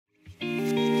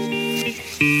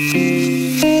Welcome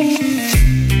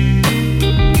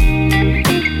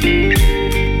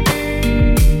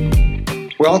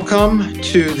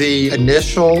to the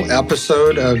initial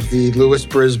episode of the Lewis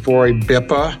Brisbois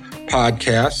BIPA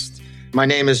podcast. My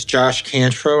name is Josh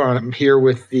Cantrow, and I'm here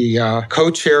with the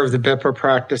co-chair of the BIPA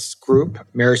practice group,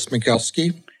 Mary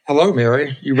Smigelski. Hello,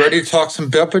 Mary. You ready to talk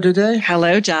some BIPA today?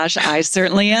 Hello, Josh. I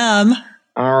certainly am.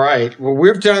 All right. Well,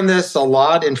 we've done this a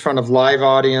lot in front of live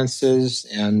audiences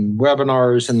and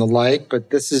webinars and the like, but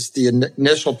this is the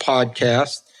initial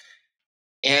podcast.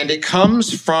 And it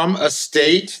comes from a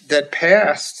state that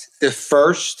passed the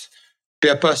first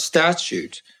BIPA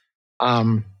statute.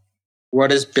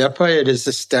 What is BIPA? It is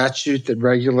a statute that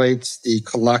regulates the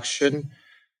collection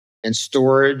and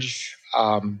storage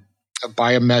of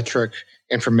biometric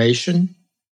information.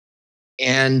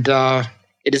 And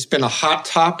it has been a hot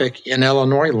topic in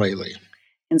Illinois lately.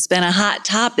 It's been a hot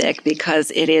topic because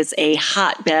it is a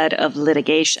hotbed of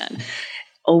litigation.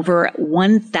 Over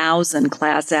 1,000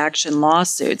 class action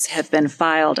lawsuits have been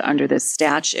filed under this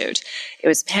statute. It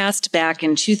was passed back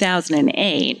in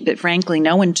 2008, but frankly,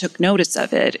 no one took notice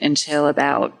of it until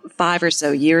about 5 or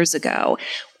so years ago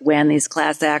when these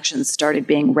class actions started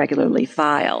being regularly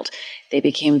filed. They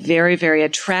became very, very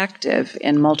attractive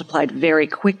and multiplied very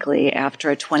quickly after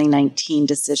a 2019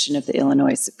 decision of the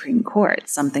Illinois Supreme Court,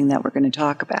 something that we're going to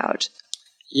talk about.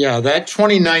 Yeah, that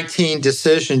 2019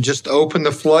 decision just opened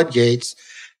the floodgates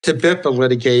to BIPA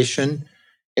litigation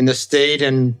in the state.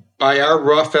 And by our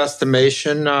rough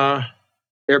estimation, there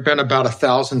have been about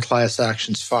 1,000 class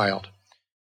actions filed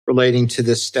relating to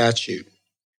this statute.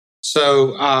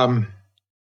 So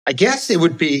I guess it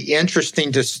would be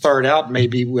interesting to start out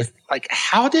maybe with,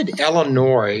 how did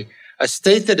Illinois, a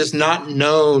state that is not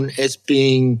known as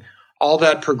being all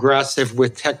that progressive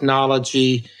with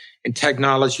technology and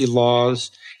technology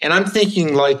laws, and I'm thinking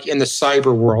in the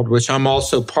cyber world, which I'm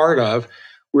also part of,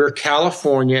 where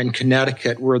California and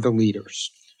Connecticut were the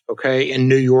leaders, okay, and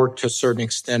New York to a certain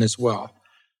extent as well.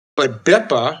 But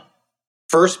BIPA,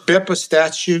 first BIPA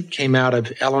statute came out of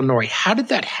Illinois. How did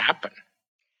that happen?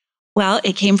 Well,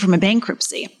 it came from a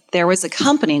bankruptcy. There was a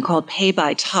company called Pay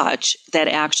by Touch that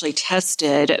actually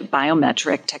tested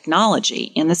biometric technology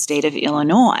in the state of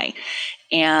Illinois.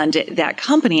 And that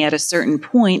company at a certain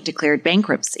point declared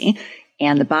bankruptcy,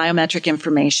 and the biometric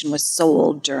information was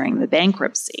sold during the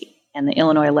bankruptcy. And the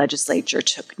Illinois legislature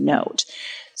took note.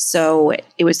 So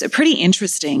it was a pretty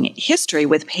interesting history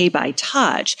with Pay by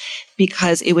Touch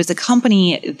because it was a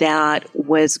company that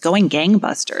was going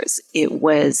gangbusters. It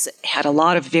had a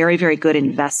lot of very, very good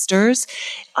investors,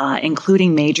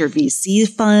 including major VC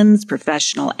funds,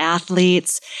 professional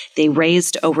athletes. They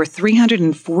raised over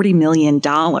 $340 million.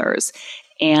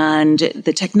 And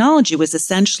the technology was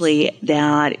essentially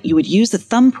that you would use a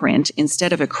thumbprint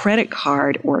instead of a credit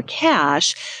card or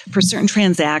cash for certain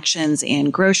transactions in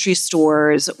grocery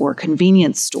stores or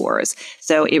convenience stores.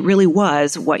 So it really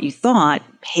was what you thought,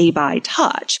 Pay by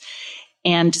Touch.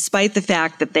 And despite the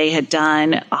fact that they had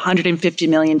done $150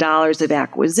 million of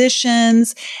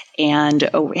acquisitions and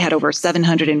had over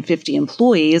 750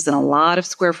 employees and a lot of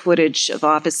square footage of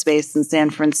office space in San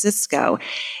Francisco,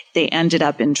 they ended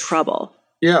up in trouble.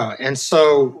 Yeah. And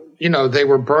so, they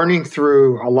were burning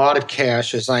through a lot of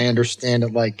cash, as I understand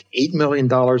it, like $8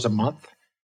 million a month.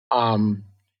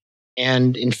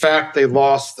 And in fact, they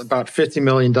lost about $50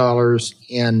 million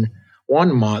in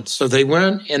 1 month. So they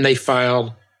went and they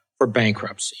filed for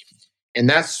bankruptcy. And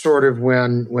that's sort of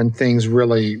when things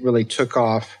really, really took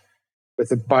off with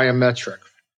the biometric,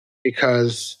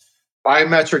 because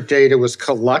biometric data was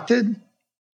collected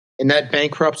in that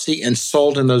bankruptcy and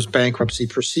sold in those bankruptcy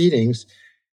proceedings.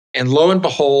 And lo and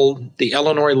behold, the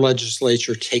Illinois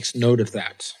legislature takes note of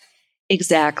that.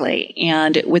 Exactly.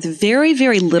 And with very,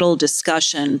 very little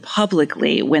discussion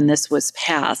publicly when this was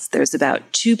passed, there's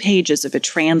about 2 pages of a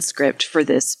transcript for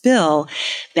this bill.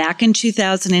 Back in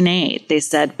 2008, they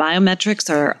said biometrics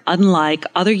are unlike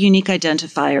other unique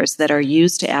identifiers that are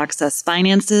used to access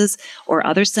finances or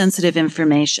other sensitive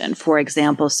information. For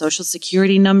example, Social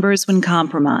Security numbers, when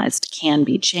compromised, can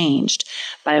be changed.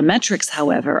 Biometrics,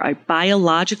 however, are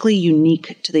biologically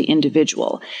unique to the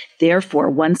individual. Therefore,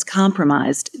 once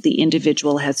compromised, the individual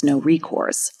has no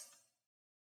recourse.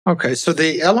 Okay, so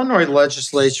the Illinois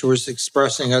legislature was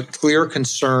expressing a clear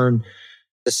concern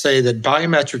to say that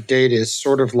biometric data is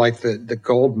sort of like the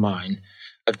gold mine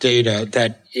of data,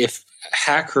 that if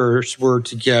hackers were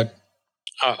to get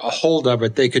a hold of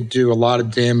it, they could do a lot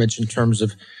of damage in terms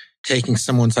of taking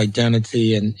someone's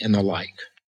identity and the like.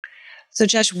 So,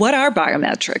 Josh, what are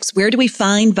biometrics? Where do we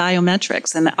find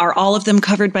biometrics? And are all of them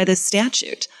covered by this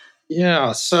statute?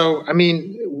 Yeah. So, I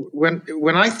mean,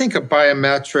 when I think of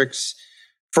biometrics,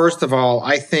 First of all,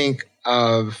 I think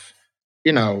of,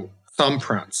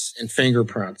 thumbprints and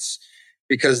fingerprints,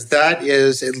 because that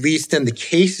is, at least in the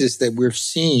cases that we've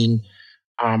seen,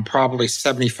 probably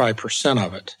 75%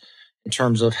 of it in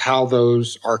terms of how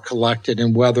those are collected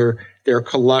and whether they're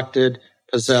collected,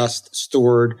 possessed,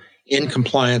 stored in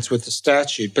compliance with the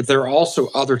statute. But there are also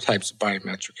other types of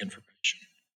biometric information.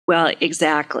 Well,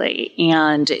 exactly.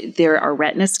 And there are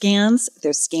retina scans,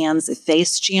 there's scans of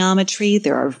face geometry,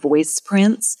 there are voice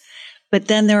prints. But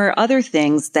then there are other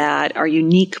things that are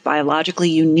unique, biologically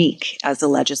unique, as the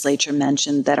legislature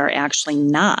mentioned, that are actually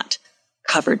not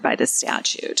covered by the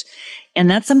statute.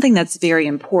 And that's something that's very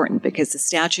important because the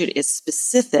statute is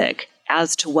specific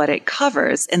as to what it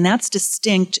covers, and that's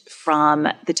distinct from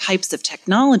the types of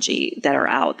technology that are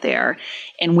out there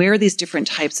and where these different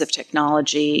types of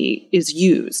technology is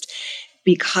used.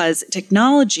 Because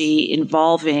technology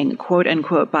involving quote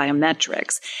unquote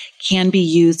biometrics can be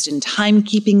used in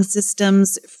timekeeping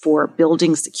systems, for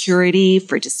building security,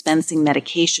 for dispensing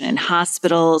medication in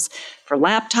hospitals, for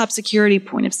laptop security,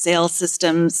 point of sale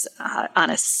systems,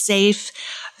 on a safe,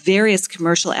 various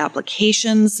commercial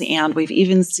applications, and we've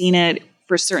even seen it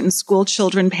for certain school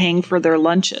children paying for their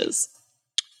lunches.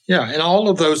 Yeah, and all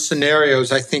of those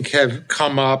scenarios, I think, have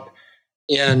come up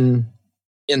in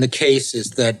the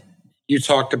cases that you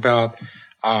talked about.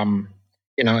 In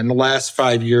the last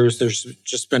 5 years, there's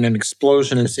just been an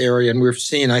explosion in this area, and we've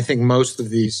seen, I think, most of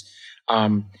these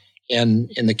in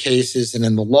the cases and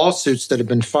in the lawsuits that have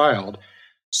been filed.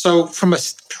 So, from a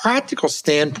practical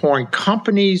standpoint,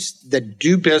 companies that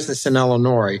do business in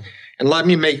Illinois, and let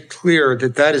me make clear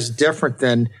that that is different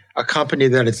than a company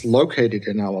that is located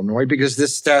in Illinois, because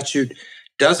this statute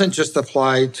doesn't just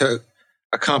apply to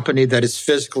a company that is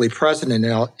physically present in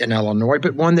Illinois,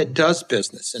 but one that does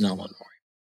business in Illinois.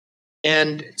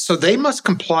 And so they must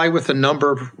comply with a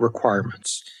number of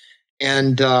requirements.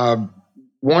 And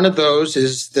one of those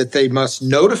is that they must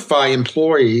notify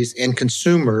employees and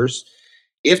consumers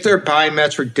if their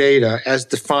biometric data, as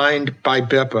defined by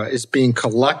BIPA, is being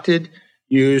collected,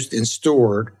 used, and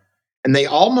stored. And they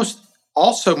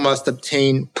also must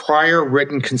obtain prior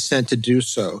written consent to do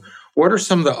so. What are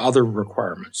some of the other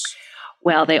requirements?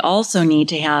 Well, they also need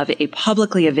to have a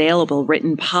publicly available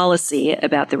written policy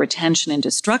about the retention and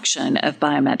destruction of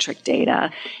biometric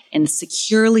data and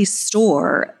securely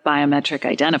store biometric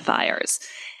identifiers.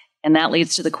 And that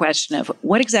leads to the question of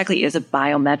what exactly is a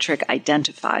biometric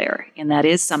identifier? And that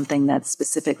is something that's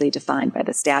specifically defined by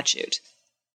the statute.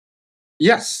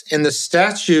 Yes, and the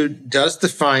statute does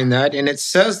define that, and it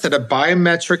says that a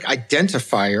biometric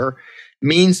identifier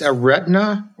means a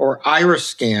retina or iris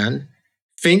scan,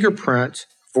 fingerprint,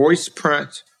 voice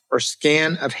print, or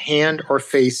scan of hand or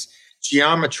face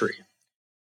geometry.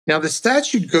 Now, the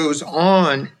statute goes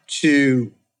on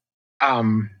to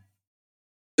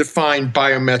define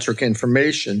biometric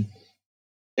information,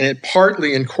 and it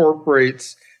partly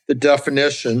incorporates the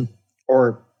definition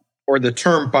or the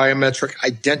term biometric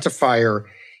identifier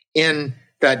in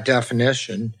that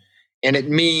definition. And it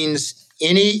means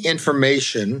any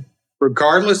information,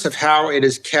 regardless of how it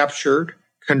is captured,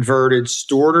 converted,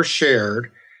 stored, or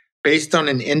shared, based on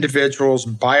an individual's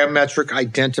biometric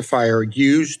identifier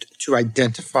used to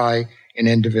identify an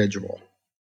individual.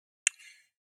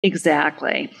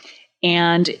 Exactly.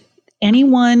 And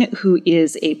anyone who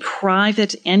is a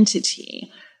private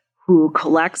entity who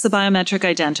collects a biometric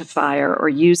identifier or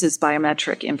uses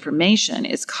biometric information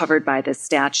is covered by this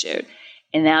statute.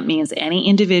 And that means any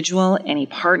individual, any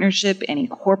partnership, any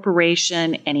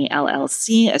corporation, any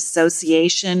LLC,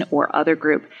 association, or other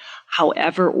group,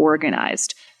 however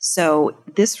organized. So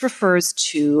this refers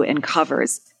to and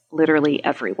covers literally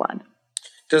everyone.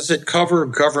 Does it cover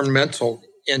governmental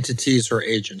entities or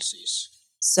agencies?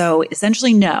 So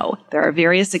essentially, no. There are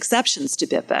various exceptions to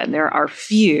BIPA, and there are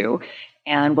few,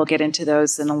 and we'll get into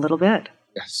those in a little bit.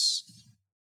 Yes.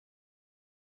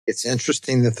 It's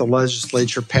interesting that the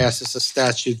legislature passes a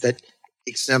statute that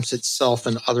exempts itself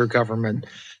and other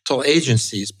governmental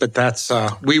agencies, but that's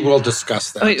we will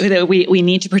discuss that. We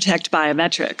need to protect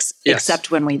biometrics, yes. Except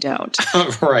when we don't.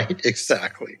 Right,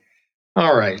 exactly.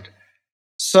 All right.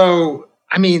 So,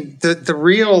 I mean, the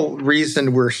real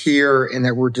reason we're here and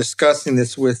that we're discussing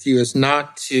this with you is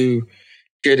not to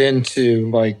get into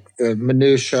like the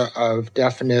minutia of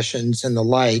definitions and the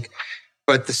like,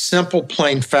 but the simple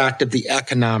plain fact of the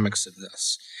economics of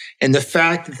this. And the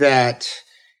fact that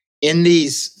in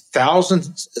these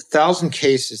thousand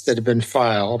cases that have been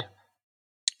filed,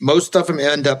 most of them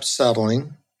end up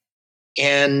settling.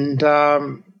 And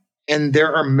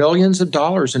there are millions of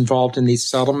dollars involved in these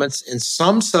settlements. In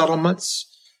some settlements,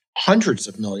 hundreds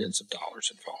of millions of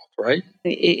dollars involved, right?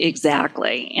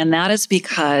 Exactly. And that is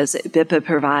because BIPA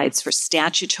provides for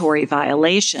statutory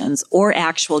violations or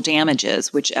actual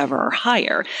damages, whichever are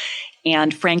higher.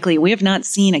 And frankly, we have not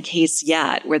seen a case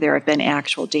yet where there have been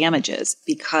actual damages,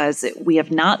 because we have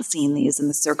not seen these in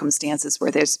the circumstances where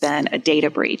there's been a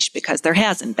data breach, because there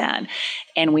hasn't been.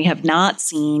 And we have not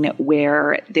seen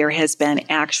where there has been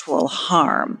actual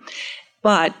harm.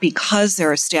 But because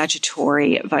there are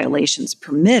statutory violations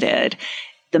permitted,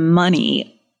 the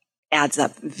money adds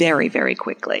up very, very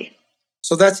quickly.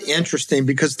 So that's interesting,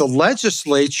 because the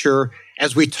legislature,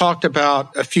 as we talked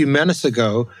about a few minutes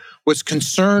ago, was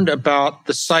concerned about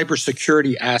the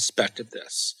cybersecurity aspect of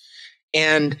this.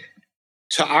 And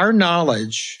to our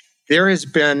knowledge, there has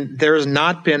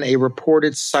not been a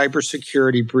reported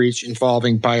cybersecurity breach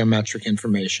involving biometric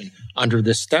information under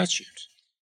this statute.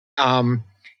 And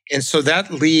so that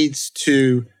leads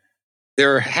to,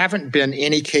 there haven't been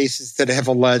any cases that have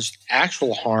alleged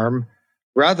actual harm.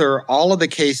 Rather, all of the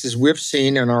cases we've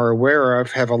seen and are aware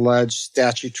of have alleged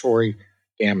statutory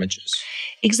damages.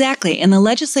 Exactly. And the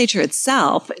legislature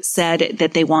itself said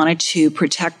that they wanted to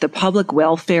protect the public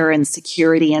welfare and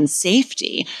security and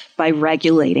safety by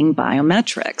regulating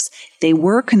biometrics. They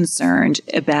were concerned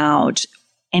about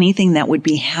anything that would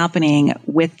be happening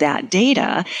with that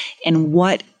data and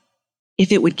what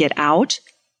if it would get out,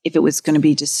 if it was going to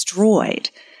be destroyed.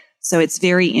 So it's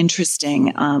very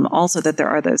interesting also that there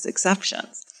are those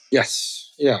exceptions.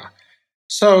 Yes. Yeah.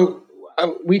 So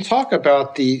we talk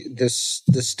about the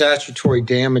statutory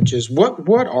damages. What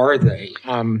are they?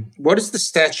 What does the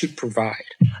statute provide?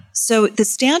 So the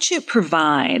statute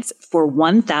provides for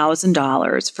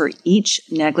 $1,000 for each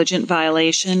negligent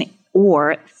violation,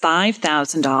 or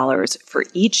 $5,000 for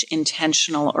each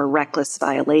intentional or reckless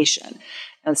violation.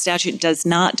 Now, the statute does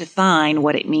not define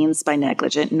what it means by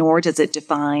negligent, nor does it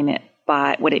define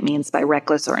by what it means by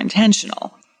reckless or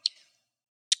intentional.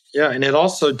 Yeah, and it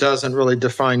also doesn't really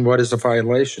define what is a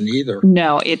violation either.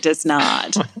 No, it does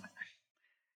not.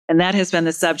 And that has been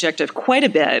the subject of quite a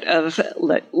bit of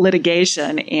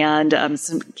litigation and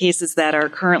some cases that are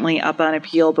currently up on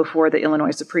appeal before the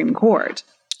Illinois Supreme Court.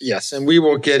 Yes, and we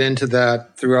will get into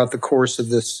that throughout the course of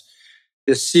this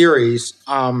series.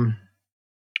 When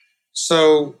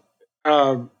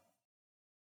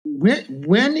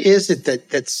is it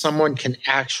that someone can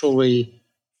actually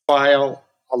file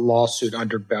a lawsuit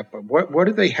under BIPA? What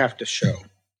do they have to show?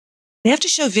 They have to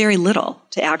show very little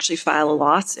to actually file a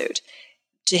lawsuit.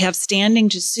 To have standing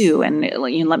to sue, and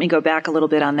let me go back a little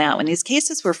bit on that. When these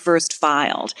cases were first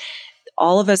filed,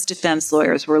 all of us defense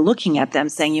lawyers were looking at them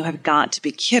saying, you have got to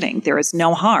be kidding. There is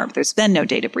no harm. There's been no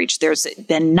data breach. There's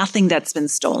been nothing that's been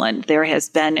stolen. There has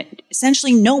been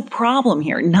essentially no problem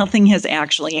here. Nothing has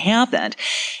actually happened.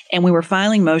 And we were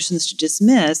filing motions to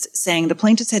dismiss, saying the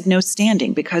plaintiffs had no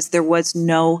standing because there was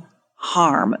no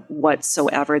harm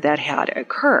whatsoever that had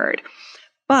occurred.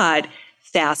 But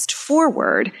fast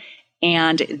forward,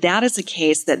 and that is a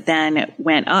case that then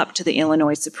went up to the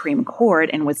Illinois Supreme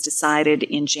Court and was decided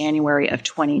in January of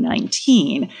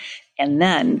 2019. And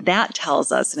then that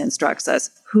tells us and instructs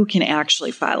us who can actually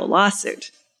file a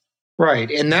lawsuit. Right.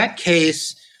 In that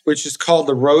case, which is called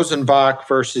the Rosenbach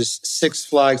versus Six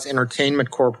Flags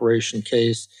Entertainment Corporation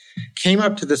case, came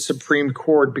up to the Supreme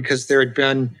Court because there had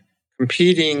been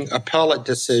competing appellate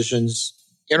decisions,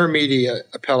 intermediate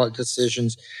appellate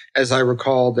decisions, as I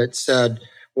recall, that said,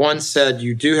 one said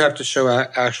you do have to show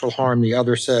actual harm. The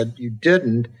other said you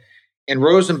didn't. And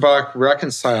Rosenbach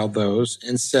reconciled those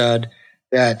and said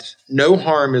that no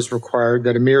harm is required,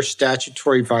 that a mere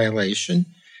statutory violation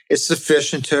is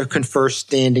sufficient to confer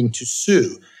standing to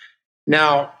sue.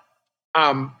 Now,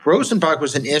 Rosenbach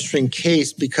was an interesting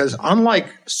case because unlike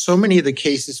so many of the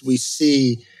cases we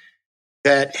see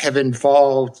that have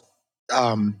involved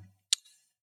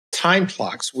time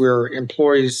clocks where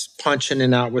employees punch in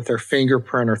and out with their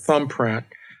fingerprint or thumbprint,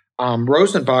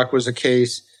 Rosenbach was a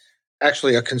case,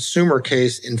 actually a consumer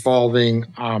case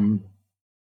involving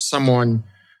someone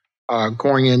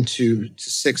going into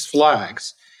Six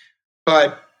Flags.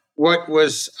 But what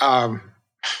was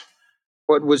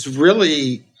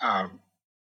really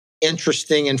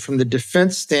interesting and from the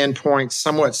defense standpoint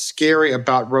somewhat scary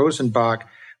about Rosenbach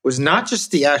was not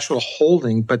just the actual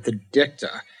holding, but the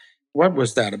dicta. What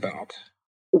was that about?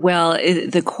 Well,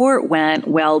 the court went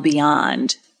well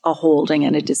beyond a holding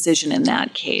and a decision in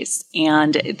that case.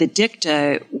 And the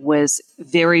dicta was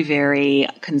very, very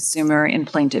consumer and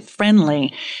plaintiff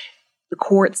friendly. The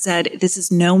court said this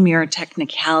is no mere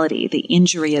technicality. The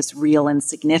injury is real and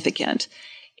significant.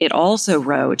 It also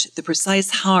wrote the precise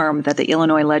harm that the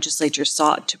Illinois legislature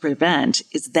sought to prevent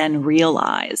is then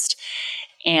realized.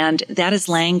 And that is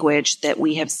language that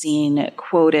we have seen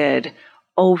quoted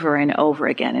over and over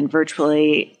again in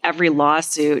virtually every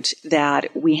lawsuit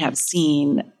that we have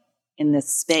seen in this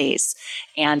space.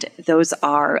 And those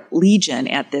are legion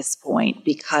at this point,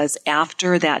 because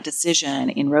after that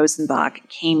decision in Rosenbach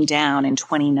came down in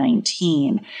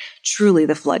 2019, truly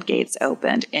the floodgates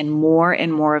opened and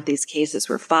more of these cases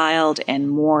were filed and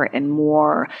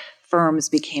more firms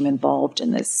became involved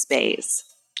in this space.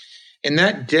 In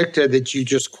that dicta that you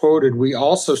just quoted, we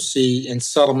also see in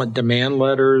settlement demand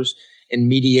letters and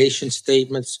mediation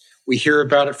statements. We hear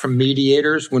about it from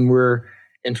mediators when we're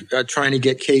trying to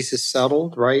get cases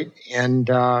settled, right? And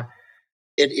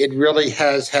it really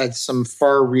has had some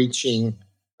far-reaching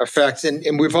effects.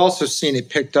 And we've also seen it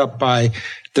picked up by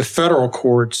the federal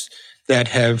courts that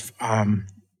have,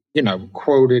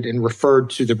 quoted and referred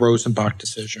to the Rosenbach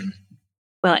decision.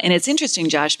 Well, and it's interesting,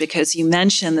 Josh, because you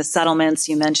mentioned the settlements,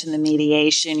 you mentioned the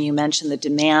mediation, you mentioned the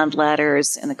demand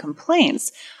letters and the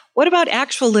complaints. What about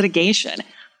actual litigation?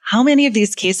 How many of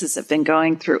these cases have been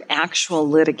going through actual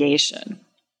litigation?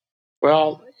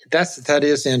 Well, that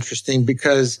is interesting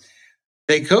because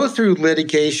they go through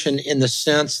litigation in the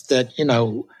sense that,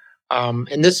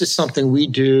 and this is something we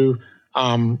do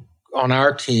on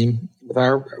our team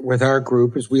with our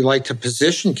group, is we like to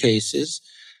position cases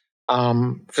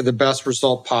for the best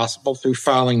result possible through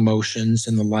filing motions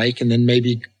and the like, and then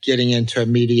maybe getting into a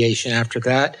mediation after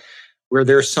that, where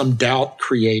there's some doubt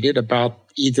created about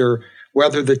either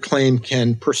whether the claim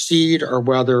can proceed or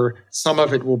whether some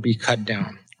of it will be cut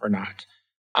down or not.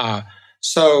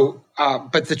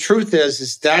 But the truth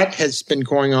is that has been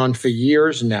going on for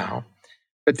years now,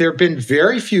 but there have been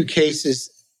very few cases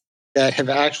that have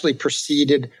actually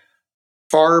proceeded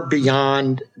far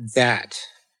beyond that.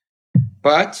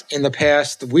 But in the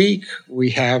past week, we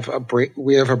have a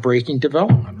breaking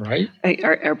development, right?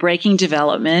 Our breaking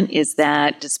development is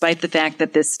that despite the fact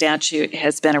that this statute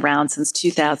has been around since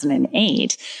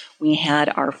 2008, we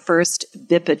had our first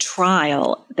BIPA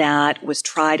trial that was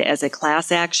tried as a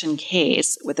class action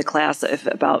case with a class of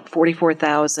about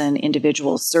 44,000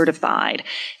 individuals certified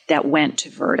that went to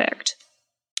verdict.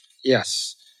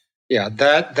 Yes. Yeah,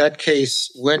 that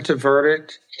case went to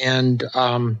verdict, and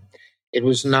it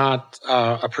was not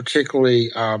a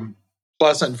particularly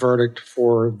pleasant verdict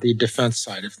for the defense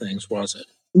side of things, was it?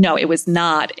 No, it was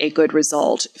not a good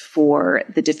result for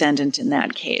the defendant in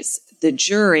that case. The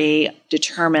jury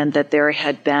determined that there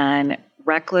had been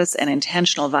reckless and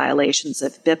intentional violations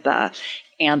of BIPA,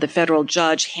 and the federal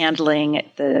judge handling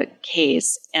the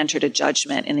case entered a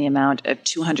judgment in the amount of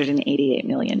 $288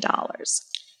 million.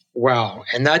 Wow.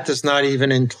 And that does not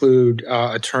even include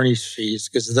attorney's fees,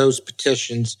 because those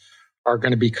petitions are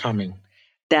going to be coming.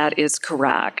 That is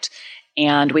correct.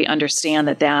 And we understand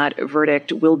that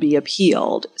verdict will be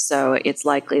appealed. So it's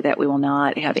likely that we will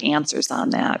not have answers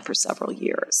on that for several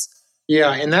years.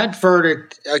 Yeah. And that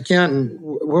verdict, again,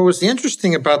 what was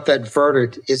interesting about that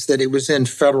verdict is that it was in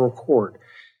federal court.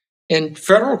 And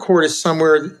federal court is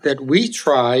somewhere that we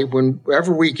try,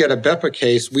 whenever we get a BIPA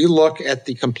case, we look at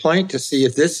the complaint to see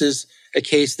if this is a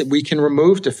case that we can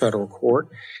remove to federal court.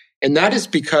 And that is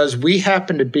because we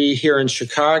happen to be here in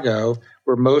Chicago,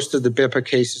 where most of the BIPA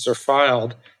cases are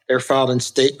filed. They're filed in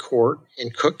state court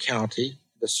in Cook County,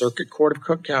 the Circuit Court of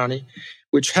Cook County,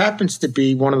 which happens to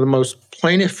be one of the most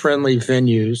plaintiff-friendly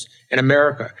venues in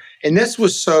America. And this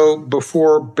was so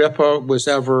before BIPA was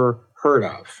ever heard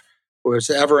of,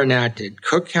 was ever enacted.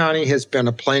 Cook County has been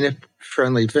a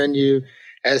plaintiff-friendly venue,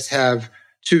 as have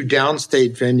two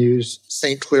downstate venues,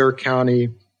 St. Clair County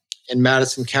and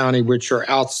Madison County, which are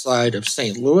outside of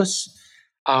St. Louis.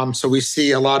 So we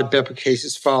see a lot of BIPA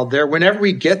cases filed there. Whenever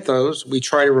we get those, we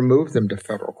try to remove them to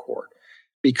federal court,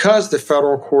 because the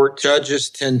federal court judges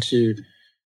tend to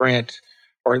grant,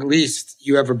 or at least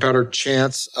you have a better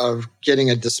chance of getting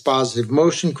a dispositive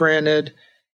motion granted,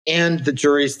 and the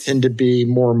juries tend to be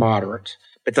more moderate.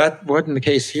 But that wasn't the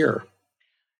case here.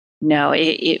 No,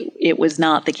 it was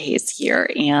not the case here.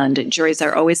 And juries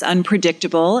are always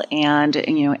unpredictable,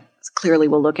 and clearly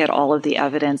we'll look at all of the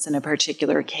evidence in a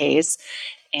particular case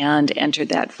and enter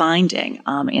that finding.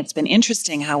 It's been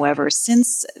interesting, however,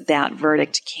 since that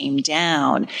verdict came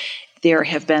down, there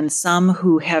have been some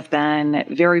who have been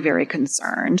very, very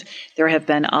concerned. There have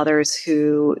been others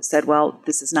who said, well,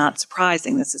 this is not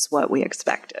surprising. This is what we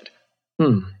expected.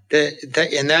 And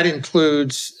that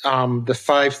includes the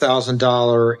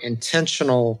 $5,000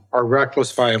 intentional or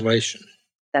reckless violation.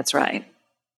 That's right.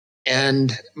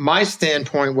 And my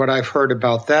standpoint, what I've heard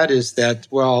about that is that,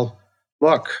 well,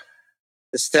 look,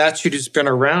 the statute has been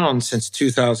around since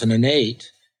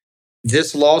 2008.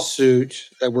 This lawsuit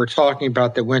that we're talking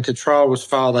about that went to trial was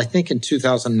filed, I think, in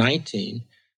 2019.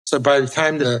 So by the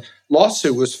time the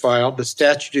lawsuit was filed, the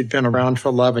statute had been around for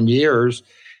 11 years.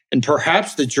 And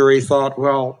perhaps the jury thought,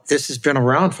 well, this has been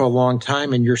around for a long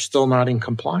time and you're still not in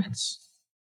compliance.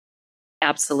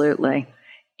 Absolutely.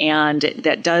 And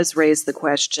that does raise the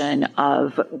question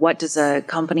of what does a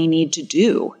company need to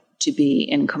do to be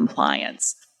in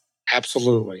compliance?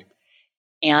 Absolutely.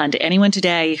 And anyone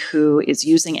today who is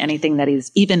using anything that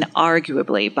is even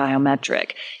arguably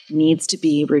biometric needs to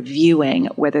be reviewing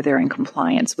whether they're in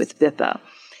compliance with BIPA.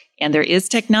 And there is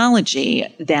technology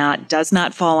that does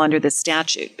not fall under the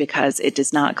statute because it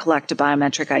does not collect a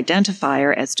biometric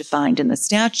identifier as defined in the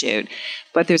statute,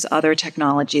 but there's other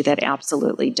technology that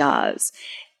absolutely does.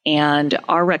 And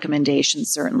our recommendation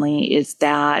certainly is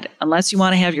that unless you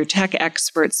want to have your tech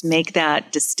experts make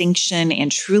that distinction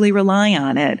and truly rely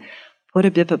on it, put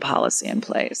a BIPA policy in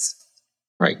place.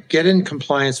 Right. Get in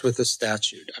compliance with the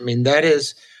statute. I mean, that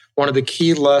is one of the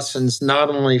key lessons, not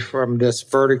only from this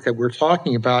verdict that we're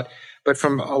talking about, but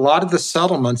from a lot of the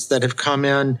settlements that have come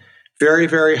in very,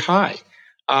 very high.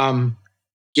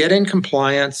 Get in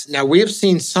compliance. Now, we have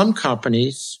seen some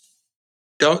companies,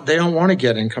 they don't want to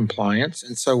get in compliance.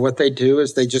 And so what they do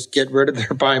is they just get rid of their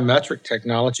biometric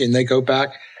technology and they go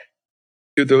back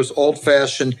to those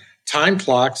old-fashioned time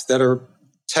clocks that are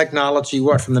technology,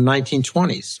 from the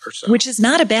 1920s or so. Which is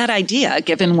not a bad idea,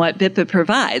 given what BIPA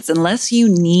provides. Unless you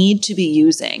need to be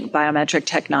using biometric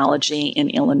technology in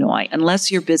Illinois, unless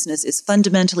your business is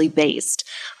fundamentally based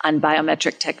on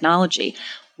biometric technology,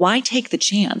 why take the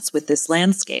chance with this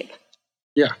landscape?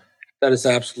 Yeah, that is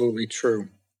absolutely true.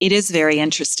 It is very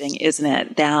interesting, isn't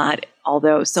it, that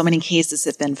although so many cases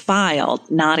have been filed,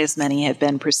 not as many have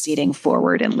been proceeding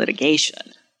forward in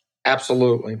litigation.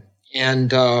 Absolutely.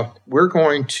 And we're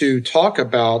going to talk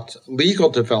about legal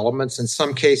developments in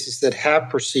some cases that have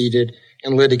proceeded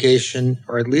in litigation,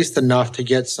 or at least enough to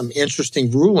get some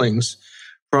interesting rulings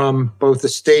from both the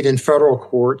state and federal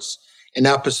courts in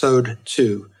episode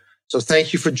 2. So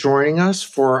thank you for joining us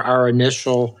for our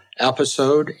initial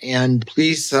episode. And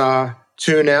please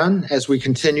tune in as we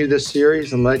continue this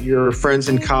series and let your friends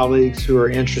and colleagues who are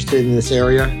interested in this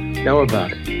area know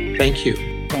about it. Thank you.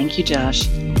 Thank you, Josh.